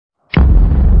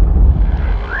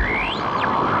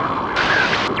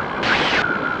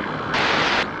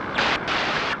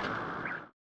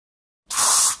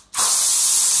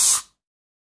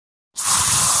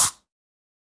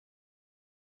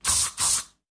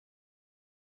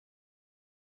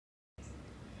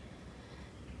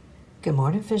Good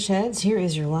morning, fish heads. Here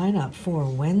is your lineup for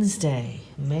Wednesday,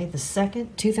 May the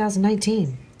 2nd,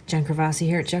 2019. Jen Cravasi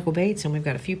here at Jekyll Baits, and we've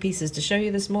got a few pieces to show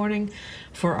you this morning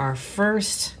for our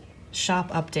first shop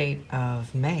update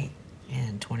of May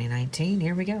in 2019.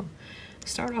 Here we go.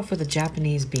 Start off with a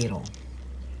Japanese beetle.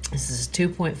 This is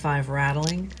 2.5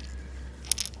 rattling.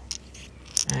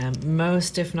 And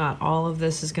most, if not all of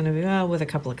this is going to be, well, with a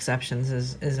couple exceptions,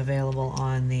 is available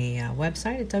on the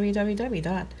website at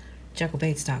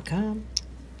www.JekyllBaits.com.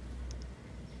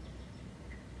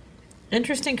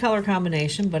 Interesting color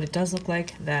combination, but it does look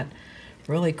like that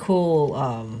really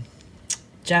cool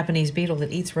Japanese beetle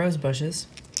that eats rose bushes.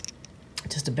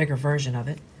 Just a bigger version of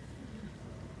it.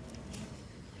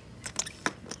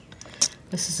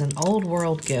 This is an old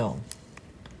world gill.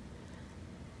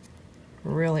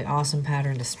 Really awesome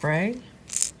pattern to spray.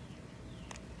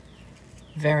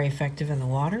 Very effective in the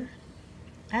water,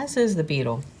 as is the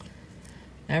beetle.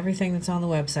 Everything that's on the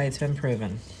website's been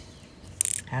proven.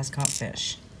 Has caught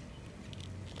fish.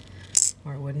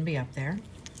 Or it wouldn't be up there.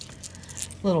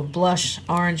 Little blush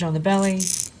orange on the belly.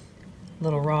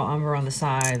 Little raw umber on the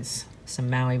sides.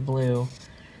 Some Maui blue.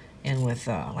 And with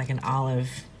like an olive,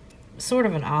 sort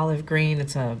of an olive green.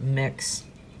 It's a mix.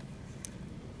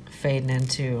 Fading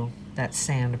into that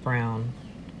sand brown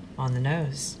on the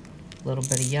nose. A little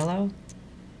bit of yellow.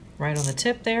 Right on the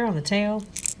tip there, on the tail.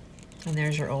 And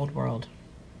there's your old world.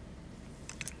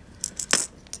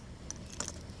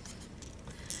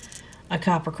 A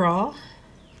copper crawl.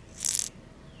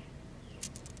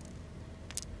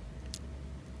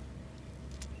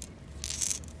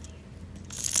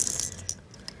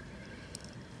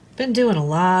 Been doing a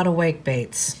lot of wake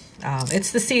baits.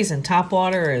 It's the season.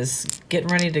 Topwater is getting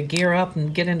ready to gear up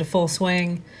and get into full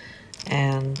swing,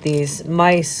 and these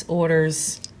mice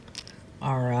orders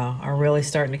are really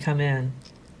starting to come in,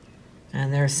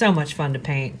 and they're so much fun to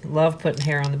paint. Love putting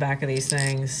hair on the back of these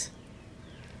things.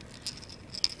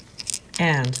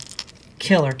 And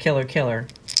killer, killer, killer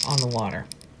on the water.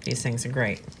 These things are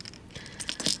great.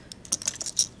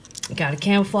 Got a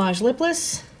camouflage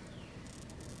lipless.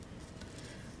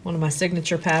 One of my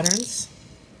signature patterns.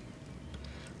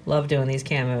 Love doing these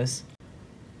camos.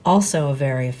 Also a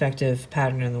very effective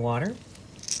pattern in the water.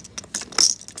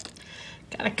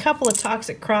 Got a couple of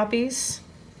toxic crappies.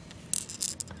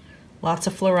 Lots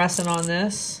of fluorescent on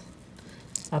this.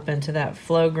 Up into that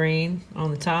flow green on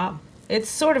the top. It's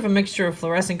sort of a mixture of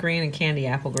fluorescent green and candy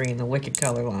apple green, the wicked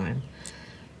color line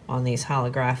on these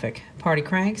holographic party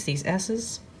cranks, these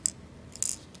S's.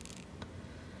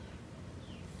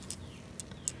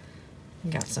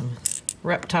 Got some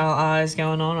reptile eyes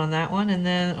going on that one, and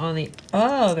then on the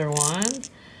other one,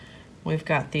 we've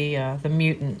got the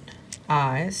mutant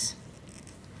eyes,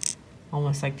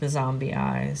 almost like the zombie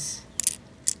eyes.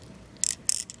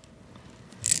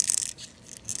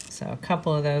 So a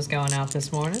couple of those going out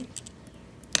this morning.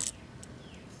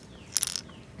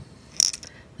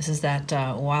 This is that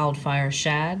wildfire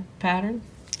shad pattern.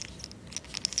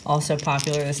 Also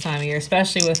popular this time of year,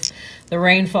 especially with the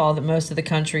rainfall that most of the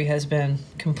country has been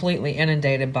completely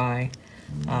inundated by.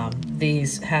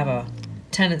 These have a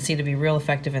tendency to be real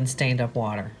effective in stained up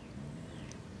water.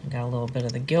 Got a little bit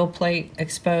of the gill plate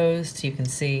exposed. You can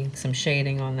see some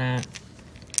shading on that.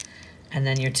 And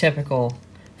then your typical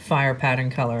fire pattern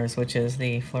colors, which is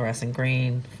the fluorescent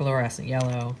green, fluorescent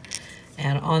yellow.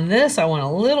 And on this, I went a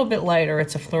little bit lighter.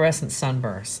 It's a fluorescent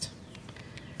sunburst,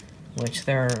 which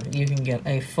you can get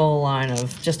a full line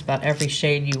of just about every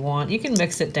shade you want. You can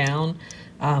mix it down,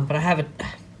 but I have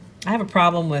a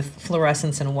problem with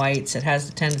fluorescents and whites. It has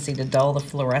a tendency to dull the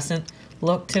fluorescent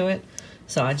look to it,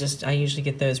 so I usually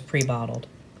get those pre-bottled.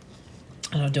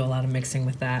 I don't do a lot of mixing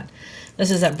with that. This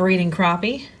is that breeding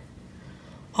crappie,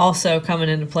 also coming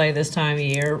into play this time of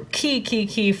year.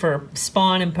 Key for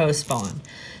spawn and post-spawn.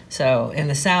 So in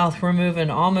the south, we're moving,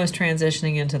 almost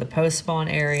transitioning into the post-spawn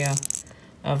area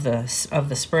of the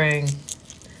spring,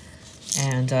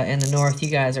 and in the north, you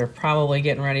guys are probably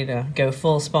getting ready to go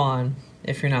full spawn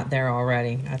if you're not there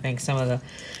already. I think some of the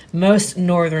most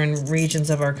northern regions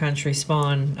of our country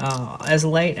spawn as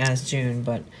late as June,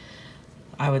 but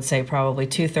I would say probably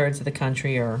 2/3 of the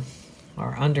country are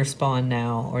under spawn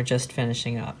now or just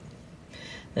finishing up.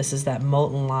 This is that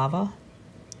molten lava.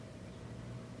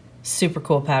 Super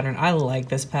cool pattern. I like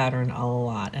this pattern a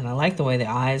lot, and I like the way the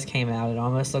eyes came out. It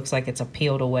almost looks like it's a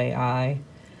peeled away eye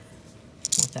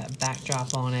with that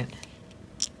backdrop on it.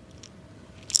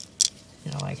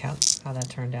 I like how that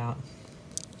turned out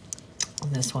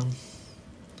on this one.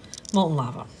 Molten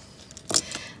lava.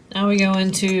 Now we go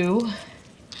into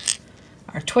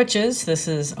our twitches. This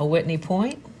is a Whitney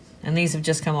point. And these have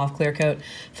just come off clear coat.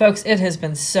 Folks, it has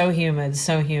been so humid,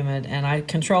 and I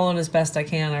control it as best I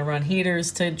can. I run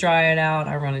heaters to dry it out.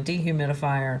 I run a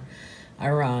dehumidifier. I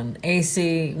run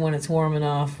AC when it's warm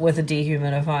enough with a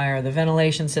dehumidifier. The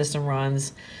ventilation system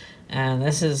runs. And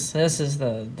this is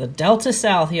the Delta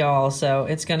South, y'all, so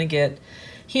it's going to get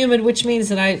humid, which means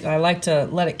that I like to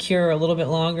let it cure a little bit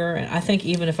longer. And I think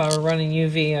even if I were running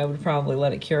UV, I would probably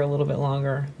let it cure a little bit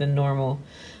longer than normal.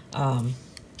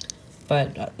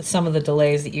 But some of the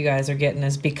delays that you guys are getting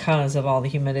is because of all the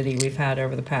humidity we've had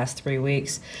over the past 3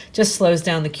 weeks. Just slows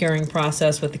down the curing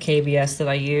process with the KBS that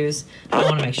I use. I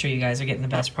want to make sure you guys are getting the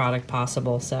best product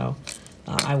possible, so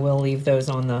I will leave those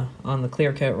on the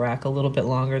clear coat rack a little bit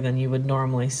longer than you would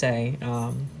normally say.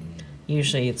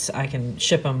 Usually I can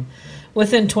ship them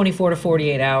within 24 to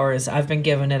 48 hours. I've been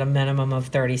given it a minimum of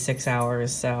 36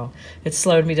 hours, so it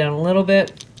slowed me down a little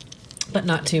bit, but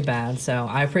not too bad. So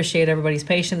I appreciate everybody's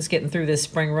patience getting through this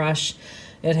spring rush.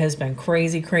 It has been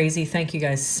crazy, crazy. Thank you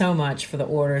guys so much for the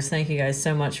orders. Thank you guys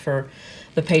so much for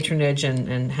the patronage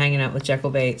and hanging out with Jekyll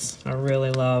Baits. I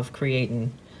really love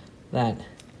creating that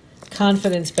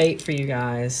confidence bait for you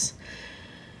guys.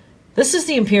 This is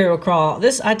the Imperial Crawl.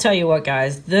 This, I tell you what,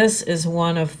 guys, this is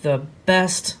one of the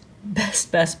best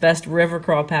river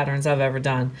crawl patterns I've ever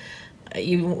done.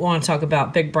 You want to talk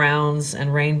about big browns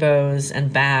and rainbows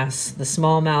and bass. The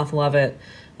smallmouth love it.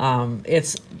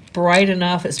 It's bright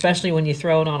enough, especially when you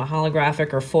throw it on a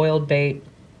holographic or foiled bait,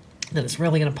 that it's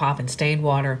really going to pop in stained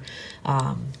water.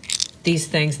 These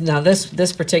things, now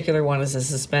this particular one is a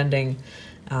suspending,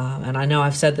 and I know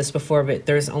I've said this before, but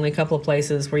there's only a couple of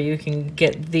places where you can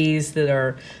get these that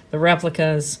are the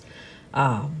replicas,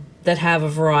 that have a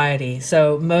variety.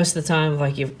 So most of the time,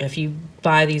 like if you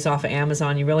buy these off of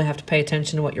Amazon, you really have to pay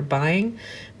attention to what you're buying,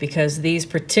 because these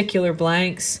particular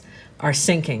blanks are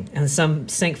sinking, and some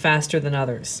sink faster than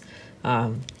others.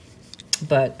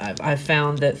 But I've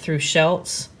found that through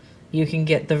Shelts, you can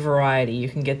get the variety. You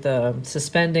can get the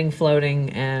suspending,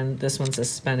 floating, and this one's a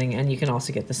suspending, and you can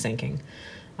also get the sinking.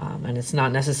 And it's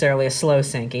not necessarily a slow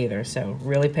sink either. So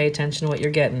really pay attention to what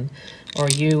you're getting, or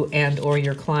you or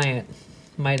your client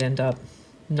might end up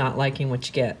not liking what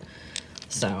you get.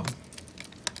 So,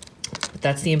 but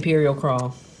that's the Imperial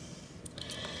Crawl.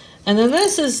 And then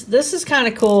this is kind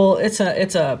of cool. It's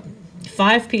a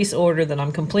 5-piece order that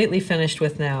I'm completely finished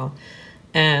with now.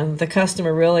 And the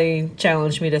customer really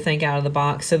challenged me to think out of the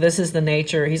box. So this is the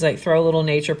nature. He's like, throw a little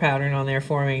nature pattern on there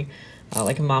for me,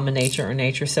 like a mama nature or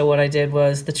nature. So what I did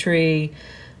was the tree,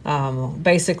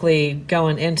 basically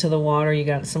going into the water. You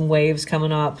got some waves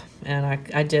coming up, and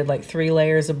I did like 3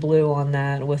 layers of blue on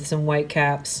that with some white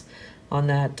caps on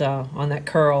that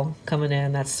curl coming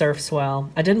in. That's surf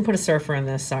swell. I didn't put a surfer in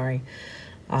this, sorry.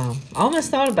 I almost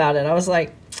thought about it. I was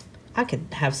like, I could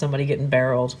have somebody getting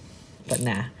barreled, but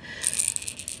nah.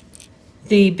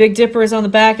 The Big Dipper is on the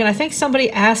back, and I think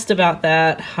somebody asked about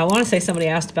that. I want to say somebody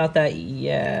asked about that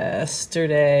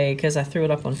yesterday, because I threw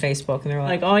it up on Facebook, and they were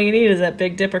like, all you need is that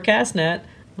Big Dipper cast net.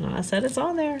 Well, I said it's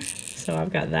on there. So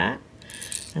I've got that.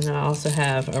 And then I also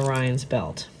have Orion's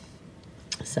belt.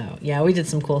 So, yeah, we did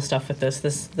some cool stuff with this.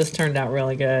 This turned out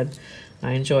really good.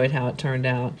 I enjoyed how it turned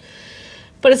out.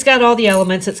 But it's got all the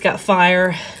elements. It's got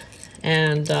fire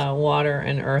and water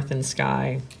and earth and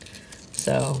sky.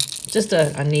 So just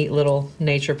a neat little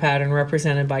nature pattern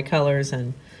represented by colors,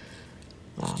 and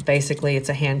basically it's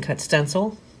a hand-cut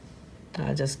stencil.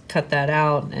 I just cut that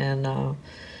out and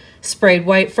sprayed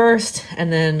white first,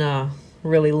 and then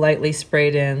really lightly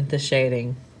sprayed in the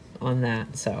shading on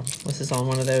that. So this is on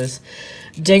one of those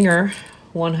Dinger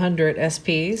 100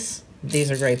 SPs.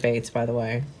 These are great baits, by the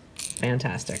way.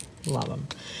 Fantastic. Love them.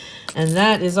 And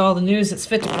that is all the news that's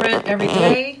fit to print every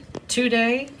day,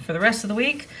 today, for the rest of the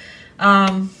week.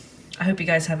 I hope you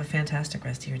guys have a fantastic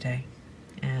rest of your day.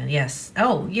 And yes,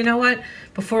 oh, you know what?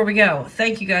 Before we go,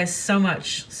 thank you guys so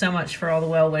much for all the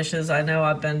well wishes. I know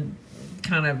I've been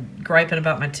kind of griping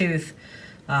about my tooth,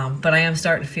 but I am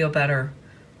starting to feel better.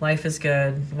 Life is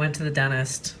good. Went to the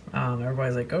dentist.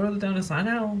 Everybody's like, go to the dentist. I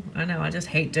know. I just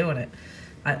hate doing it.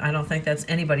 I don't think that's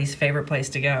anybody's favorite place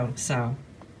to go. So,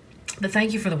 but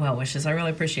thank you for the well wishes. I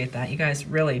really appreciate that. You guys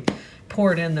really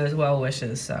poured in those well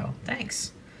wishes. So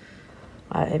thanks.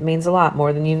 It means a lot,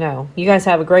 more than you know. You guys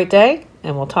have a great day,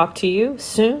 and we'll talk to you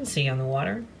soon. See you on the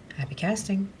water. Happy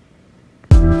casting.